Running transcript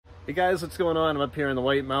Hey guys, what's going on? I'm up here in the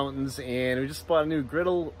White Mountains and we just bought a new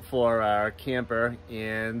griddle for our camper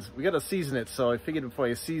and we got to season it. So I figured before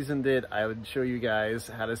I seasoned it, I would show you guys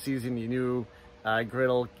how to season your new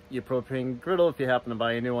griddle, your propane griddle if you happen to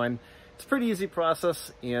buy a new one. It's a pretty easy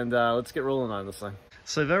process and let's get rolling on this thing.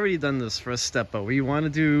 So I've already done this first step, but what you want to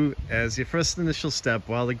do as your first initial step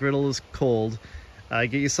while the griddle is cold,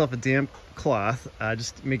 get yourself a damp cloth,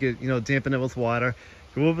 just make it, dampen it with water,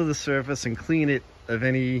 go over the surface and clean it of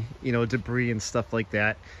any, debris and stuff like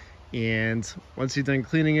that. And once you're done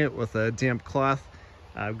cleaning it with a damp cloth,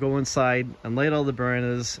 go inside and light all the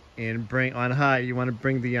burners and bring on high. You want to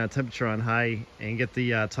bring the temperature on high and get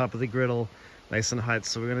the top of the griddle nice and hot.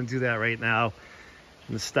 So we're going to do that right now. I'm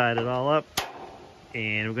going to start it all up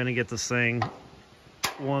and we're going to get this thing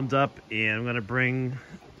warmed up, and I'm going to bring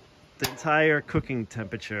the entire cooking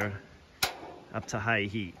temperature up to high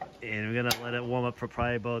heat, and we're gonna let it warm up for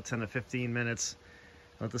probably about 10 to 15 minutes.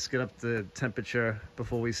 Let this get up the temperature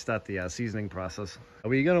before we start the seasoning process.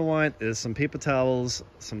 What you're gonna want is some paper towels,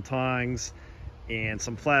 some tongs, and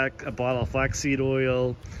a bottle of flaxseed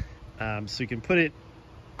oil, so you can put it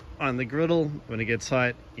on the griddle when it gets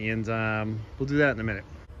hot, and we'll do that in a minute.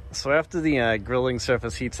 So after the grilling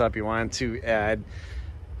surface heats up, you want to add,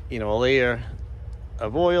 a layer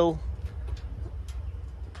of oil,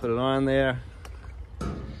 put it on there,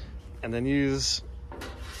 and then use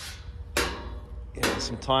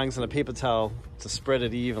some tongs and a paper towel to spread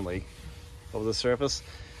it evenly over the surface.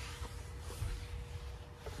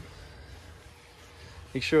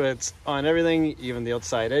 Make sure it's on everything, even the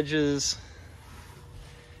outside edges.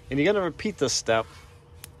 And you're going to repeat this step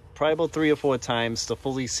probably about 3 or 4 times to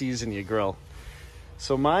fully season your grill.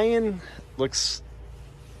 So mine looks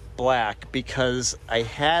black because I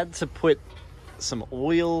had to put some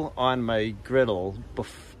oil on my griddle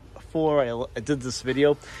before I did this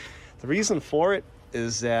video. The reason for it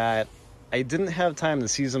is that I didn't have time to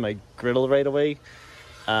season my griddle right away.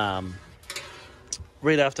 Right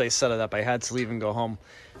after I set it up, I had to leave and go home.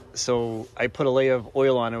 So I put a layer of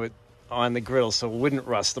oil on the griddle so it wouldn't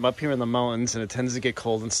rust. I'm up here in the mountains and it tends to get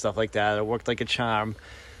cold and stuff like that. It worked like a charm.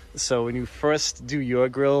 So when you first do your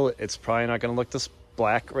grill, it's probably not going to look this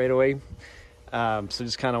black right away. So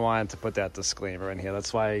just kind of wanted to put that disclaimer in here.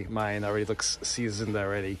 That's why mine already looks seasoned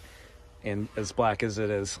already and as black as it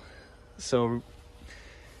is. So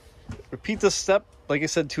repeat this step, like I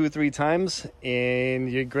said, 2 or 3 times,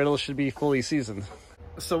 and your griddle should be fully seasoned.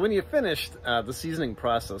 So when you're finished the seasoning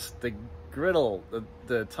process, the griddle,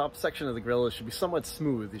 the top section of the griddle should be somewhat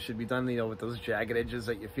smooth. It should be done, with those jagged edges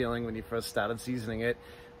that you're feeling when you first started seasoning it.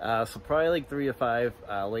 So probably like 3 or 5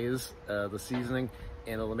 layers the seasoning,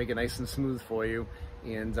 and it'll make it nice and smooth for you.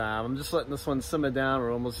 And I'm just letting this one simmer down.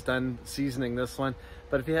 We're almost done seasoning this one.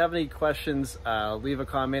 But if you have any questions, leave a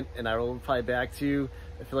comment and I will reply back to you.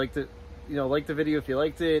 If you liked it, like the video if you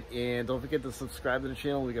liked it, and don't forget to subscribe to the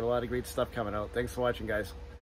channel. We got a lot of great stuff coming out. Thanks for watching, guys.